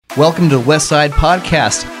Welcome to the Westside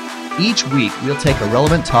Podcast. Each week, we'll take a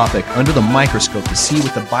relevant topic under the microscope to see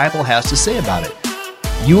what the Bible has to say about it.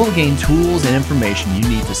 You will gain tools and information you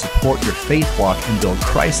need to support your faith walk and build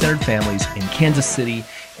Christ-centered families in Kansas City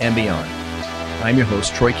and beyond. I'm your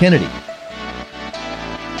host, Troy Kennedy.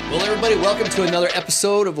 Well, everybody, welcome to another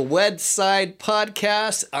episode of a Westside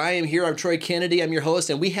Podcast. I'm Troy Kennedy. I'm your host,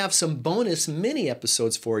 and we have some bonus mini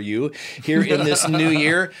episodes for you here in this new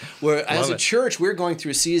year. Where, as a church, we're going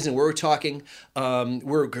through a season where we're talking,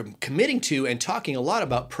 we're committing to and talking a lot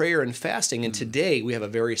about prayer and fasting. And today we have a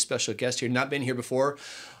very special guest here, not been here before,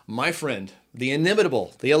 my friend, the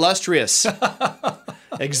inimitable, the illustrious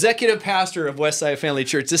executive pastor of Westside Family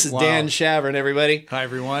Church. This is Dan Chaverin, everybody. Hi,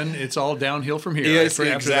 everyone. It's all downhill from here. Yes,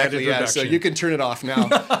 exactly. Yeah. So you can turn it off now.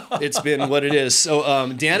 It's been what it is.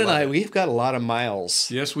 So Dan and I, we've got a lot of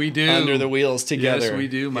miles. Yes, we do. Under the wheels together. Yes, we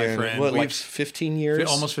do, my friend. What, like 15 years?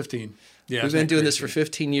 Almost 15. Yeah, we've been doing this for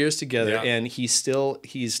 15 years together, yeah. And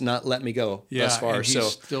he's not let me go thus far. And he's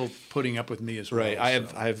still putting up with me as well. Right.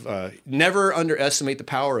 I've never underestimate the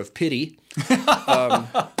power of pity.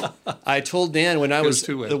 I told Dan when I was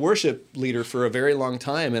the worship leader for a very long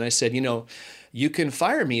time, and I said, you can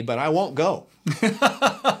fire me, but I won't go.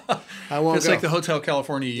 I won't It's go. like the Hotel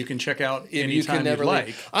California. You can check out anytime you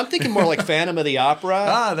like. I'm thinking more like Phantom of the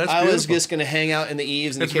Opera. That's I beautiful. was just going to hang out in the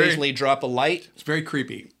eaves and occasionally drop a light. It's very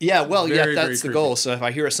creepy. Yeah, well, Very, that's very the creepy. goal. So if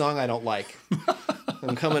I hear a song I don't like,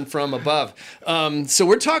 I'm coming from above. So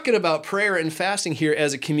we're talking about prayer and fasting here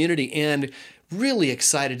as a community, and really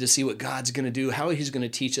excited to see what God's going to do, how he's going to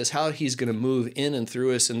teach us, how he's going to move in and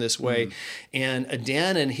through us in this way. And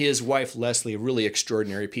Dan and his wife, Leslie, are really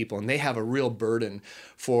extraordinary people, and they have a real burden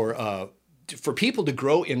for people to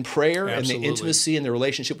grow in prayer and the intimacy and the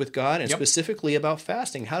relationship with God, and specifically about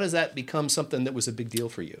fasting. How does that become something that was a big deal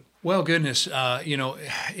for you? Well, goodness,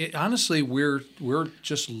 honestly, we're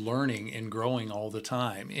just learning and growing all the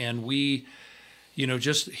time, and we,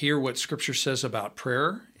 just hear what Scripture says about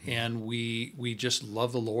prayer. And we just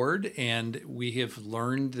love the Lord, and we have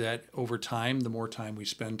learned that over time, the more time we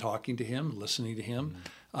spend talking to Him, listening to Him,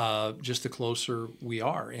 just the closer we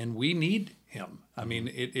are. And we need Him. I mean,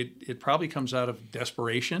 it probably comes out of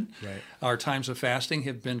desperation. Right. Our times of fasting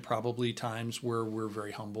have been probably times where we're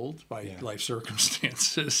very humbled by life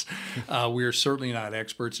circumstances. We're certainly not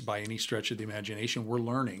experts by any stretch of the imagination. We're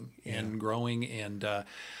learning and growing, and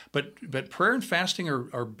but prayer and fasting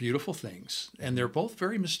are beautiful things, and they're both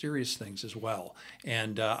very mysterious things as well.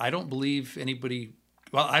 And I don't believe anybody.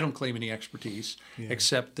 Well, I don't claim any expertise,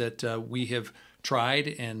 except that we have tried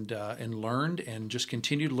and learned and just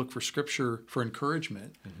continue to look for Scripture for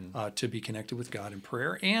encouragement to be connected with God in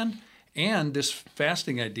prayer. And this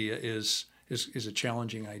fasting idea is a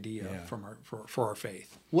challenging idea for our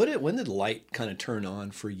faith. When did light kind of turn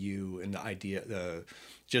on for you, and the idea,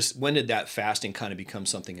 when did that fasting kind of become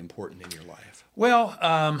something important in your life? Well,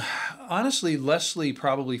 honestly, Leslie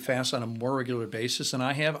probably fasts on a more regular basis than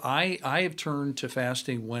I have. I have turned to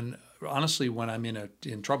fasting when I'm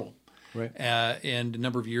in trouble. Right. And a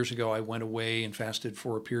number of years ago, I went away and fasted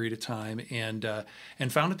for a period of time, and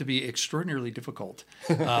found it to be extraordinarily difficult.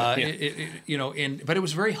 But it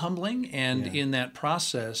was very humbling, and in that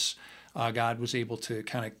process, God was able to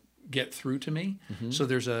kind of get through to me. Mm-hmm. So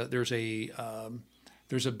there's a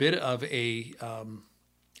bit of a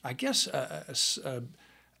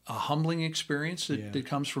humbling experience that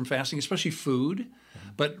comes from fasting, especially food.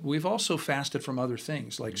 But we've also fasted from other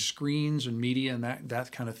things like screens and media and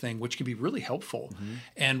that kind of thing, which can be really helpful. Mm-hmm.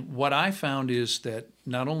 And what I found is that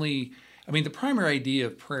the primary idea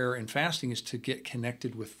of prayer and fasting is to get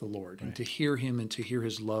connected with the Lord and to hear Him and to hear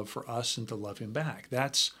His love for us and to love Him back.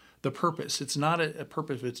 That's the purpose. It's not a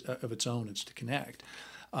purpose of its own. It's to connect.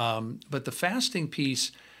 But the fasting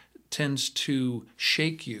piece tends to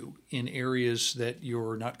shake you in areas that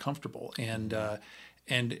you're not comfortable, and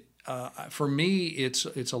for me,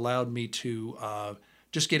 it's allowed me to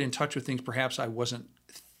just get in touch with things perhaps I wasn't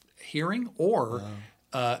hearing, or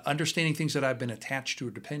understanding things that I've been attached to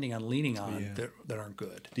or depending on, leaning on that aren't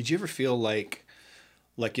good. Did you ever feel like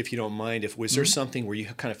if you don't mind, was there something where you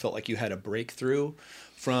kind of felt like you had a breakthrough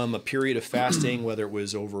from a period of fasting, whether it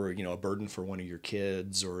was over a burden for one of your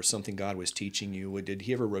kids or something God was teaching you? Did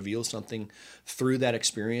He ever reveal something through that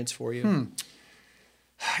experience for you?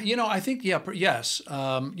 I think, yes.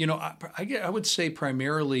 I would say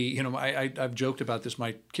primarily, I've joked about this.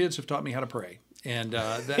 My kids have taught me how to pray. And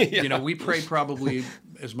we pray probably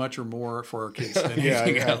as much or more for our kids than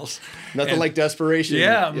anything else. Nothing like desperation.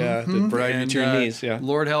 To drive you to your knees. Yeah.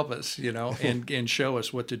 Lord help us, and show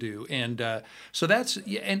us what to do. And so that's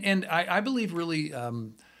and I believe really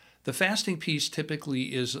the fasting piece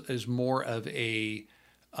typically is more of a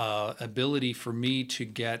ability for me to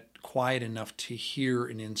get quiet enough to hear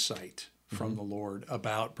an insight from the Lord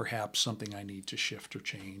about perhaps something I need to shift or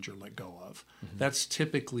change or let go of. That's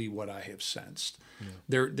typically what I have sensed.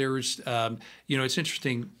 There's, it's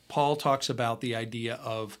interesting. Paul talks about the idea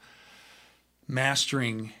of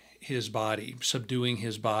mastering his body, subduing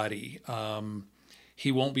his body.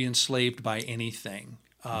 He won't be enslaved by anything.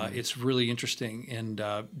 It's really interesting. And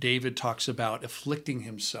David talks about afflicting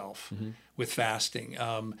himself with fasting.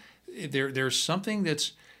 There's something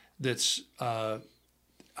that's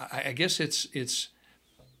I guess it's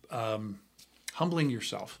humbling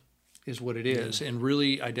yourself is what it is, and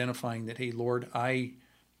really identifying that, hey, Lord, I'm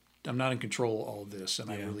not in control of all of this, and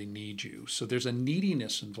I really need you. So there's a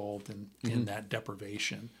neediness involved in that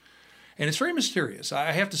deprivation, and it's very mysterious.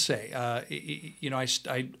 I have to say,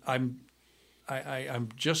 I'm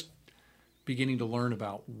just beginning to learn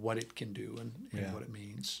about what it can do and what it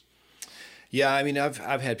means. Yeah, I mean, I've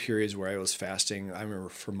had periods where I was fasting. I remember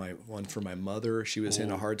for my mother, she was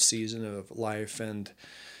in a hard season of life, and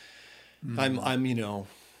I'm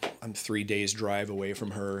 3 days drive away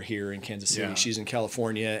from her here in Kansas City. Yeah. She's in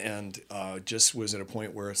California, and just was at a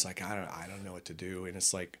point where it's like I don't know what to do, and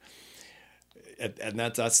it's like, and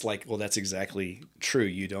that's like, well, that's exactly true.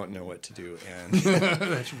 You don't know what to do, and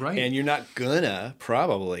that's right, and you're not gonna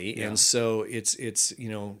probably, and so it's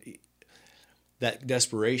that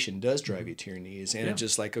desperation does drive you to your knees. And it's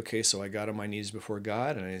just like, okay, so I got on my knees before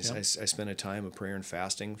God, and I spent a time of prayer and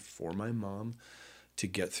fasting for my mom to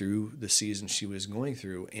get through the season she was going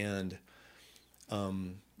through. And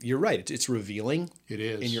you're right. It's revealing. It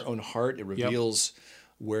is. In your own heart. It reveals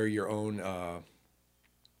where your own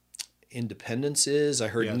independence is. I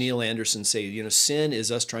heard Neil Anderson say, sin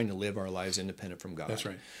is us trying to live our lives independent from God. That's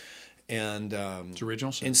right. And it's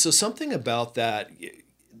original sin. And so something about that,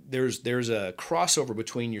 there's a crossover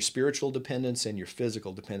between your spiritual dependence and your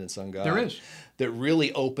physical dependence on God. There is. That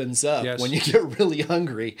really opens up when you get really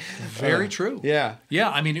hungry. Very true. Yeah. Yeah.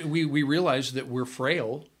 I mean, we realize that we're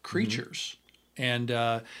frail creatures. And,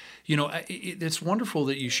 it's wonderful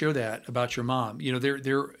that you share that about your mom.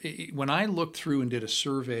 When I looked through and did a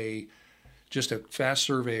survey, just a fast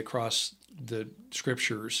survey across the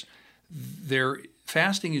scriptures,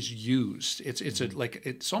 fasting is used.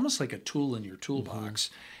 It's almost like a tool in your toolbox,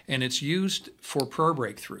 and it's used for prayer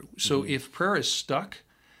breakthrough. So if prayer is stuck,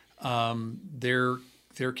 there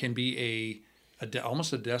can be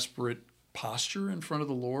almost a desperate posture in front of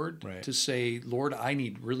the Lord to say, Lord,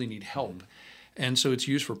 I really need help. And so it's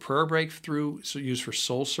used for prayer breakthrough. So used for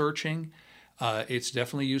soul searching. It's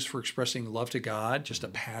definitely used for expressing love to God, just a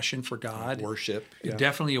passion for God. Worship. Yeah.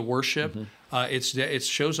 Definitely a worship. It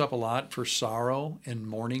shows up a lot for sorrow and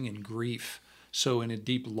mourning and grief. So in a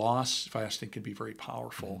deep loss, fasting can be very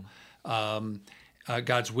powerful.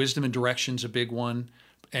 God's wisdom and direction is a big one.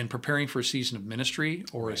 And preparing for a season of ministry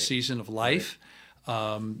or a season of life.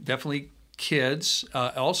 Definitely kids.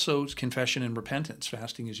 Also confession and repentance.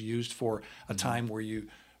 Fasting is used for a time where you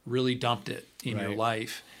really dumped it in your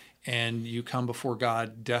life. And you come before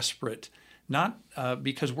God desperate, not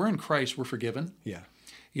because we're in Christ, we're forgiven. Yeah.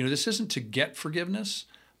 This isn't to get forgiveness,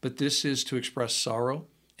 but this is to express sorrow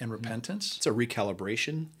and repentance. It's a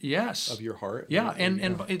recalibration of your heart. Yeah,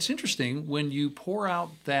 and it's interesting when you pour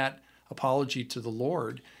out that apology to the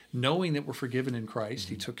Lord, knowing that we're forgiven in Christ.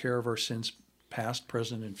 He took care of our sins past,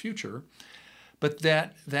 present, and future. But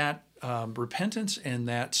that repentance and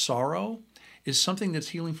that sorrow is something that's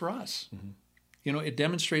healing for us. It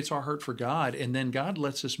demonstrates our heart for God, and then God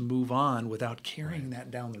lets us move on without carrying that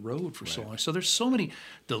down the road for so long. So there's so many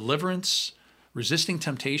deliverance, resisting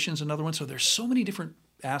temptations, another one. So there's so many different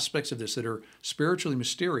aspects of this that are spiritually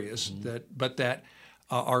mysterious, that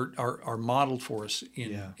are modeled for us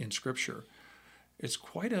in Scripture. It's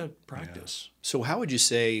quite a practice. Yeah. So how would you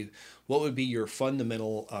say, what would be your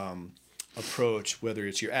fundamental approach, whether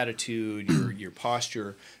it's your attitude, your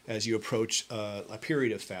posture, as you approach a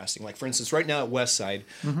period of fasting? Like, for instance, right now at Westside,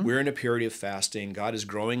 we're in a period of fasting. God is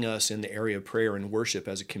growing us in the area of prayer and worship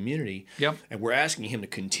as a community. Yep. And we're asking Him to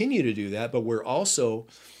continue to do that, but we're also,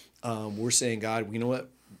 we're saying, God, you know what?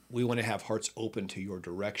 We want to have hearts open to your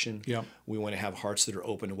direction. Yep. We want to have hearts that are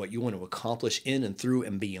open to what you want to accomplish in and through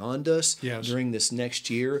and beyond us during this next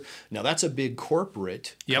year. Now, that's a big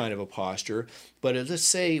corporate kind of a posture, but let's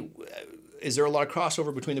say, is there a lot of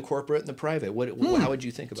crossover between the corporate and the private? How would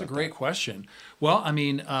you think about that? That's a great question. Well, I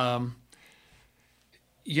mean,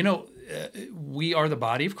 we are the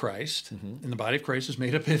body of Christ, and the body of Christ is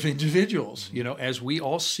made up of individuals. As we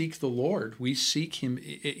all seek the Lord, we seek Him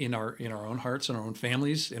in our own hearts, in our own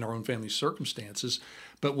families, in our own family circumstances.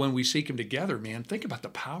 But when we seek Him together, man, think about the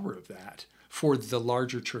power of that for the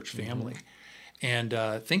larger church family. And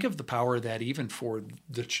think of the power of that even for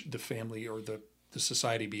the family or the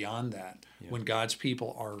society beyond that, when God's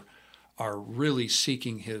people are really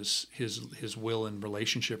seeking His will and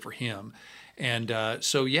relationship for Him. And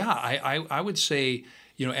so, I would say,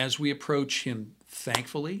 as we approach Him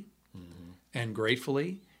thankfully and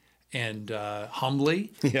gratefully and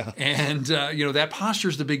humbly, and that posture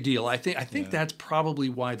is the big deal. I think that's probably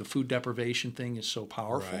why the food deprivation thing is so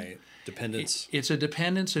powerful. Right, dependence. It's a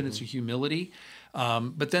dependence and it's a humility.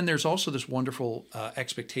 But then there's also this wonderful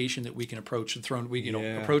expectation that we can approach the throne. We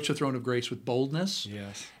approach the throne of grace with boldness.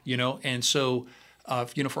 Yes. And so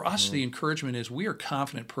for us, the encouragement is we are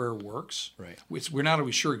confident prayer works. Right. We're not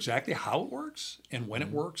always sure exactly how it works and when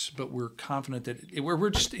it works, but we're confident that we're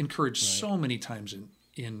just encouraged so many times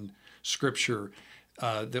in Scripture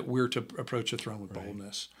that we're to approach the throne with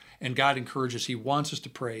boldness. And God encourages. He wants us to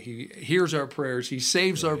pray. He hears our prayers. He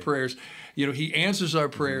saves our prayers. He answers our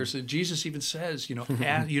prayers. And Jesus even says, you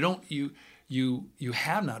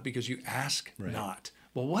have not because you ask not.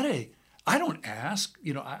 Well, I don't ask.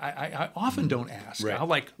 I often don't ask. Right. I'll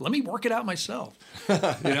let me work it out myself.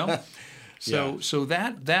 So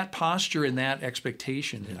that posture and that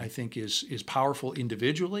expectation, I think, is powerful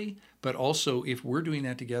individually, but also if we're doing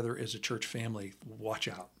that together as a church family, watch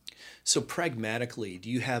out. So pragmatically, do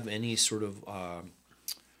you have any sort of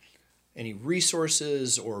any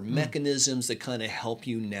resources or mechanisms that kind of help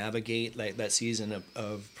you navigate that season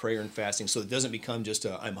of prayer and fasting, so it doesn't become just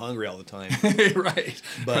I'm hungry all the time, right?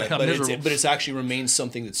 But it's actually remains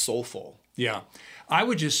something that's soulful. Yeah, I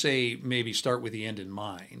would just say maybe start with the end in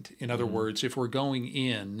mind. In other words, if we're going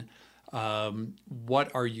in,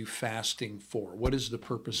 what are you fasting for? What is the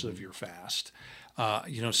purpose of your fast?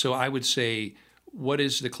 So I would say, what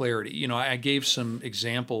is the clarity? I gave some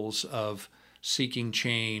examples of seeking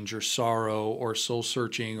change or sorrow or soul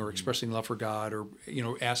searching or expressing love for God or,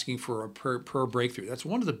 asking for a prayer breakthrough. That's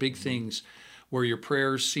one of the big things where your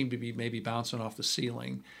prayers seem to be maybe bouncing off the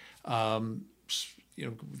ceiling.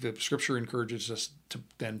 The Scripture encourages us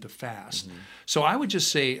to fast. So I would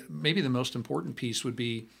just say maybe the most important piece would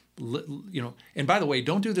be, and by the way,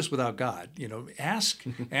 don't do this without God. Ask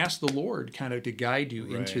the Lord kind of to guide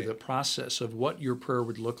you into the process of what your prayer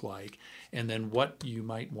would look like, and then what you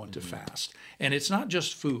might want to fast. And it's not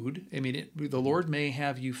just food. I mean, the Lord may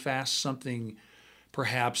have you fast something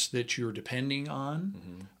perhaps that you're depending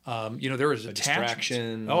on. There is a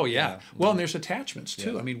distraction. Oh yeah. Well, and there's attachments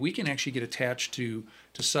too. I mean, we can actually get attached to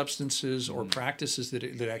substances or practices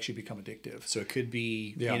that actually become addictive. So it could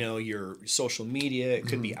be, your social media. It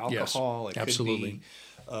could be alcohol. Yes, it absolutely.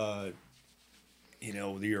 Could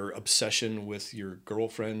be, your obsession with your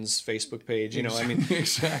girlfriend's Facebook page.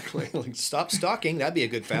 Exactly. Stop stalking. That'd be a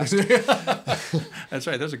good fast. That's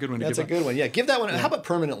right. That's a good one. That's a good one. Yeah, give that one. How about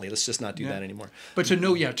permanently? Let's just not do that anymore. But to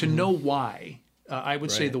know why. I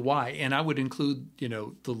would say the why, and I would include,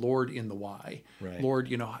 the Lord in the why. Right.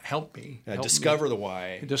 Lord, help me. Discover the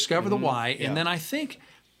why. Discover the why, and then I think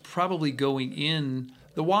probably going in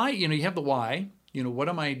the why. You have the why. What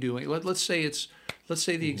am I doing? Let's say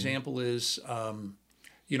the example is, I'm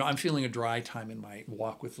feeling a dry time in my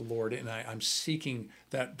walk with the Lord, and I'm seeking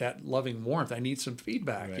that loving warmth. I need some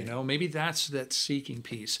feedback. Right. Maybe that's that seeking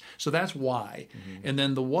piece. So that's why, and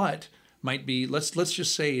then the what might be, let's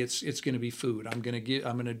just say it's going to be food. I'm going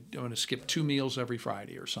to skip 2 meals every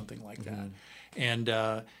Friday or something like that,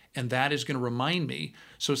 and that is going to remind me.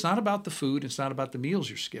 So it's not about the food. It's not about the meals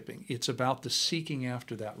you're skipping. It's about the seeking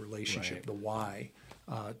after that relationship, the why,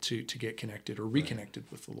 to get connected or reconnected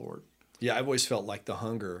with the Lord. Yeah, I've always felt like the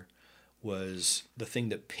hunger was the thing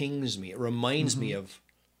that pings me. It reminds me of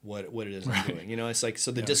what it is I'm doing. It's like,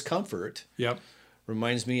 so the discomfort. Yep.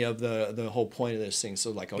 Reminds me of the whole point of this thing.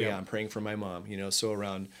 So like, I'm praying for my mom, So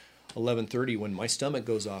around 11:30 when my stomach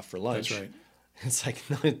goes off for lunch, that's right. It's like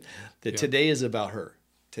today is about her.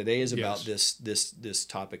 Today is about this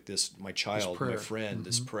topic, my child, my friend,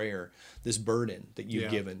 this prayer, this burden that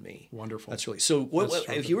you've given me. Wonderful. That's really so. What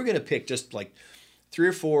if you were going to pick just like 3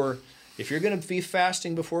 or 4, if you're going to be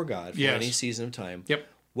fasting before God for any season of time,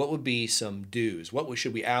 what would be some do's? What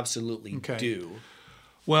should we absolutely do?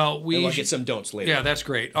 Well, we'll get some don'ts later. Yeah, that's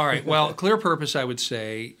great. All right. Well, clear purpose, I would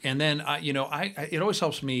say, and then it always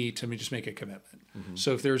helps me to just make a commitment.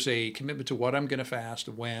 So if there's a commitment to what I'm going to fast,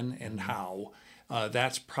 when, and how,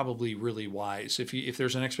 that's probably really wise. If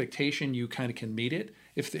there's an expectation, you kind of can meet it.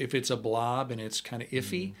 If it's a blob and it's kind of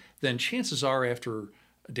iffy, then chances are after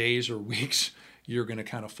days or weeks, you're going to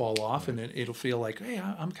kind of fall off, and it'll feel like, hey,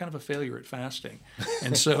 I'm kind of a failure at fasting.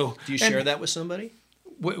 And so, do you share that with somebody?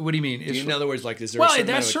 What do you mean? In other words, like, is there? Well, a certain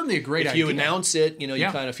that's amount of, certainly a great if idea. you announce it, you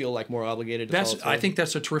Yeah. kind of feel like more obligated to follow through. I think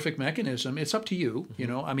that's a terrific mechanism. It's up to you.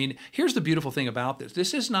 I mean, here's the beautiful thing about this.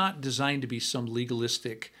 This is not designed to be some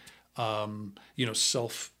legalistic,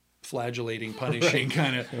 self-flagellating, punishing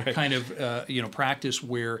kind of practice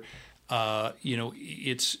where,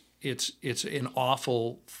 it's an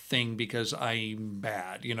awful thing because I'm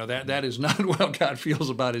bad. That is not what God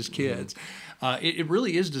feels about his kids. It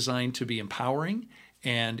really is designed to be empowering,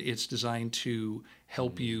 and it's designed to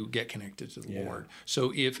help you get connected to the Lord. So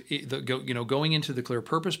going into the clear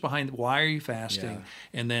purpose behind why are you fasting,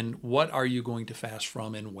 and then what are you going to fast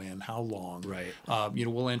from and when, how long? Right.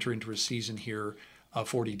 We'll enter into a season here,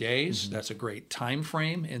 40 days. That's a great time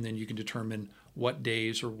frame, and then you can determine what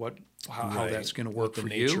days or how that's going to work for you.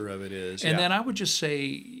 What the nature of it is. And then I would just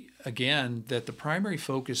say again that the primary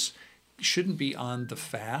focus shouldn't be on the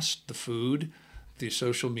fast, the food, the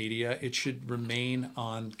social media. It should remain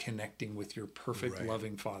on connecting with your perfect,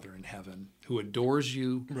 loving Father in heaven, who adores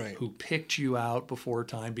you, who picked you out before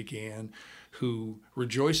time began, who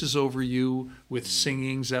rejoices over you with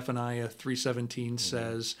singing, Zephaniah 3:17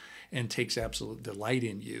 says, and takes absolute delight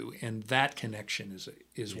in you. And that connection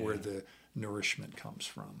is where the nourishment comes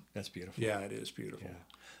from. That's beautiful. Yeah, it is beautiful.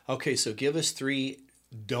 Yeah. Okay, so give us 3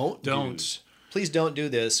 don'ts. Please don't do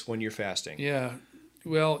this when you're fasting. Yeah.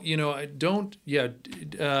 Well, don't do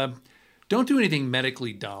anything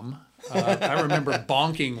medically dumb. I remember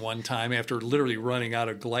bonking one time after literally running out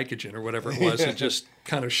of glycogen or whatever it was, and just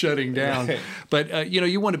kind of shutting down. Right. But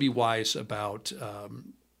you want to be wise about.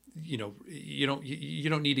 You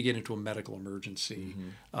don't need to get into a medical emergency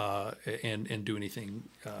and do anything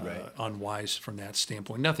unwise from that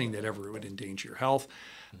standpoint. Nothing that ever would endanger your health.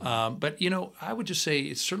 But I would just say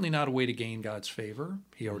it's certainly not a way to gain God's favor.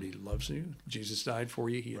 He already loves you. Jesus died for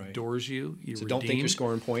you. He adores you. So don't think you're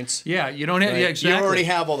scoring points. Yeah, you don't have. Right. Yeah, exactly. You already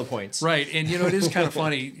have all the points. Right, and it is kind of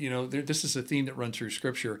funny. This is a theme that runs through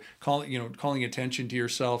Scripture. Calling attention to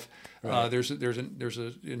yourself. Right. There's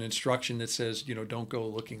an instruction that says don't go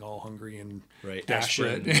looking all hungry and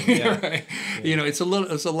desperate. Right. Yeah. It's a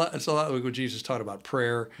lot like what Jesus taught about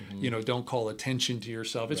prayer. Don't call attention to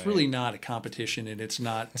yourself. It's really not a competition, and it's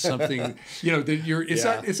not something that you're.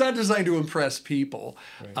 It's not designed to impress people.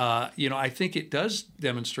 Right. I think it does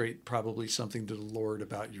demonstrate probably something to the Lord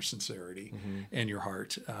about your sincerity and your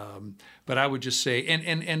heart. But I would just say,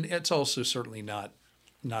 and it's also certainly not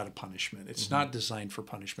a punishment. It's not designed for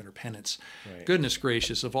punishment or penance. Right. Goodness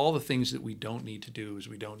gracious, of all the things that we don't need to do is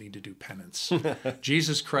we don't need to do penance.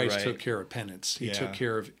 Jesus Christ took care of penance. He took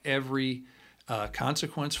care of every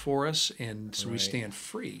consequence for us, and so we stand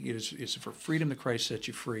free. It's for freedom that Christ set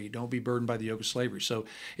you free. Don't be burdened by the yoke of slavery. So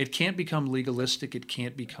it can't become legalistic. It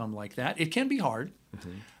can't become like that. It can be hard.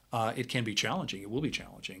 It can be challenging. It will be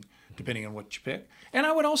challenging, depending on what you pick. And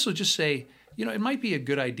I would also just say, it might be a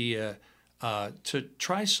good idea to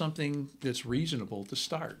try something that's reasonable to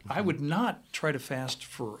start. I would not try to fast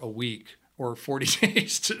for a week or 40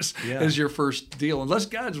 days as your first deal, unless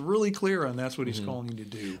God's really clear on that's what He's calling you to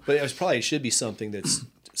do. But it should be something that's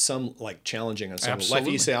challenging on some level. Like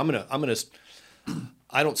you say, I'm gonna.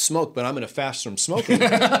 I don't smoke, but I'm going to fast from smoking.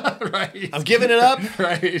 Right. I'm giving it up for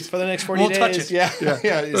the next 40 days. Touch it. Yeah.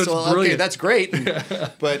 That's so, brilliant. Okay, that's great,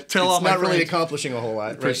 but it's not really accomplishing a whole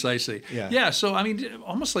lot. Right? Precisely. Yeah. So, I mean,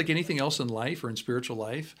 almost like anything else in life or in spiritual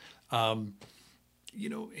life,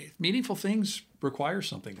 meaningful things require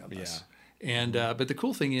something of us. And but the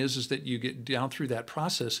cool thing is that you get down through that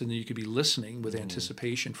process, and then you could be listening with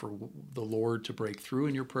anticipation for the Lord to break through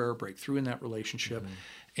in your prayer, break through in that relationship,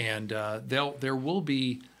 and there will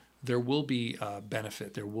be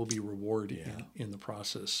benefit, there will be reward in the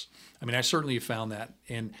process. I mean, I certainly have found that,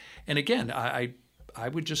 and again, I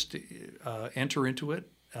would just enter into it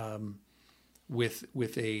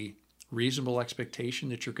with a reasonable expectation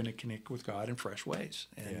that you're going to connect with God in fresh ways.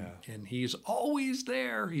 And He's always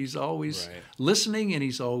there. He's always listening, and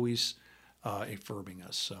He's always affirming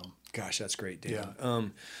us. So, gosh, that's great,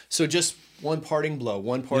 Dan. So just one parting blow,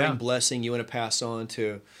 one parting blessing you want to pass on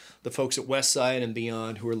to the folks at Westside and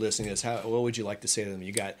beyond who are listening to this. What would you like to say to them?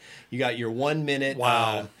 You got your 1 minute.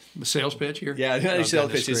 Wow. Sales pitch here? Yeah,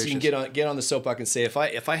 sales pitch. You can get on the soapbox and say,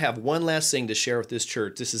 if I have one last thing to share with this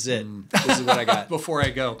church, this is it. This is what I got. Before I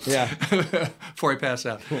go. Yeah. Before I pass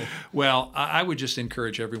out. Well, I would just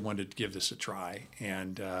encourage everyone to give this a try,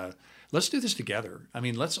 and let's do this together. I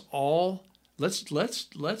mean, let's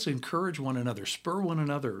encourage one another, spur one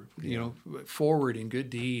another, forward in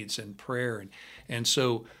good deeds and prayer, and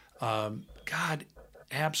so God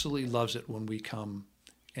absolutely loves it when we come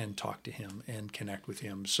and talk to Him and connect with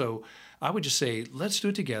Him. So I would just say, let's do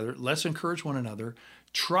it together. Let's encourage one another.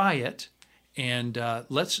 Try it, And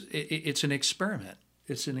it's an experiment.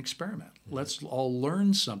 It's an experiment. Let's all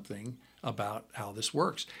learn something about how this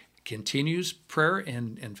works. Prayer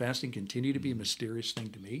and fasting continue to be a mysterious thing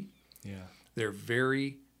to me. Yeah. They're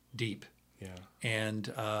very deep. Yeah.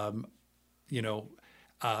 And,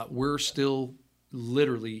 we're still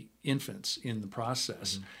literally infants in the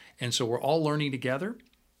process. And so we're all learning together.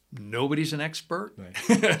 Nobody's an expert.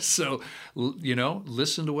 Right. So,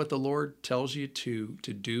 listen to what the Lord tells you to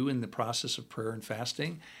do in the process of prayer and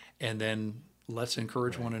fasting. And then let's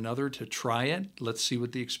encourage one another to try it. Let's see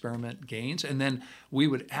what the experiment gains. And then we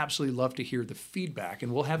would absolutely love to hear the feedback.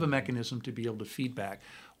 And we'll have a mechanism to be able to feedback.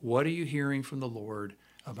 What are you hearing from the Lord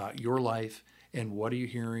about your life? And what are you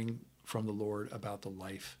hearing from the Lord about the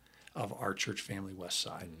life of our church family West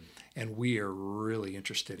Side? And we are really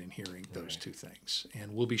interested in hearing those two things.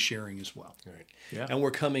 And we'll be sharing as well. Right. Yeah. And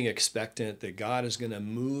we're coming expectant that God is going to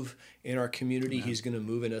move in our community. Amen. He's going to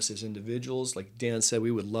move in us as individuals. Like Dan said,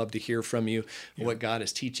 we would love to hear from you, what God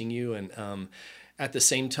is teaching you. And at the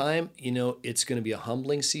same time, it's going to be a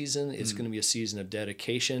humbling season. It's going to be a season of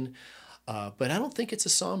dedication. But I don't think it's a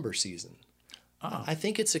somber season. I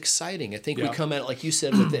think it's exciting. I think we come at it, like you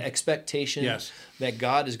said, with the expectation that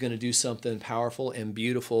God is going to do something powerful and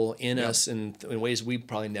beautiful in us in ways we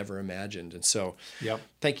probably never imagined. And so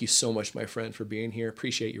thank you so much, my friend, for being here.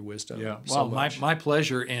 Appreciate your wisdom. Yeah. So well, my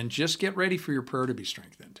pleasure. And just get ready for your prayer to be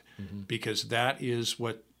strengthened, because that is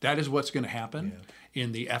what's going to happen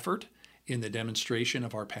in the effort, in the demonstration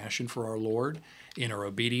of our passion for our Lord, in our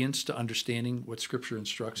obedience to understanding what Scripture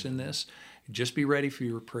instructs in this. Just be ready for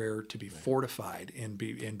your prayer to be fortified and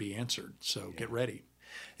be answered. So get ready.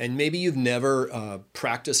 And maybe you've never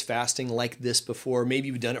practiced fasting like this before. Maybe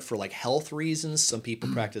you've done it for like health reasons. Some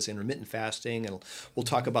people practice intermittent fasting, and we'll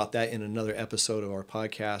talk about that in another episode of our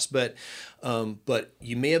podcast. But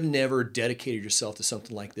you may have never dedicated yourself to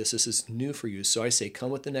something like this. This is new for you. So I say, come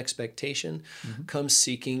with an expectation. Come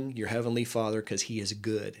seeking your Heavenly Father, because He is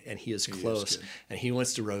good and He is close. And He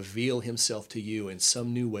wants to reveal Himself to you in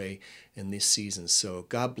some new way in this season. So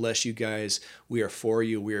God bless you guys. We are for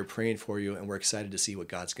you. We are praying for you. And we're excited to see what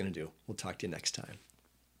God's going to do. We'll talk to you next time.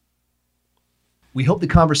 We hope the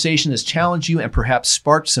conversation has challenged you and perhaps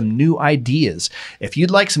sparked some new ideas. If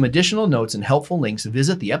you'd like some additional notes and helpful links,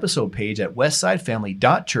 visit the episode page at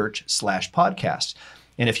westsidefamily.church/podcast.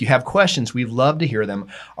 And if you have questions, we'd love to hear them.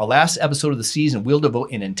 Our last episode of the season, we'll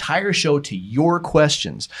devote an entire show to your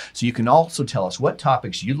questions. So you can also tell us what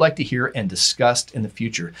topics you'd like to hear and discussed in the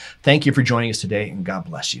future. Thank you for joining us today, and God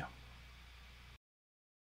bless you.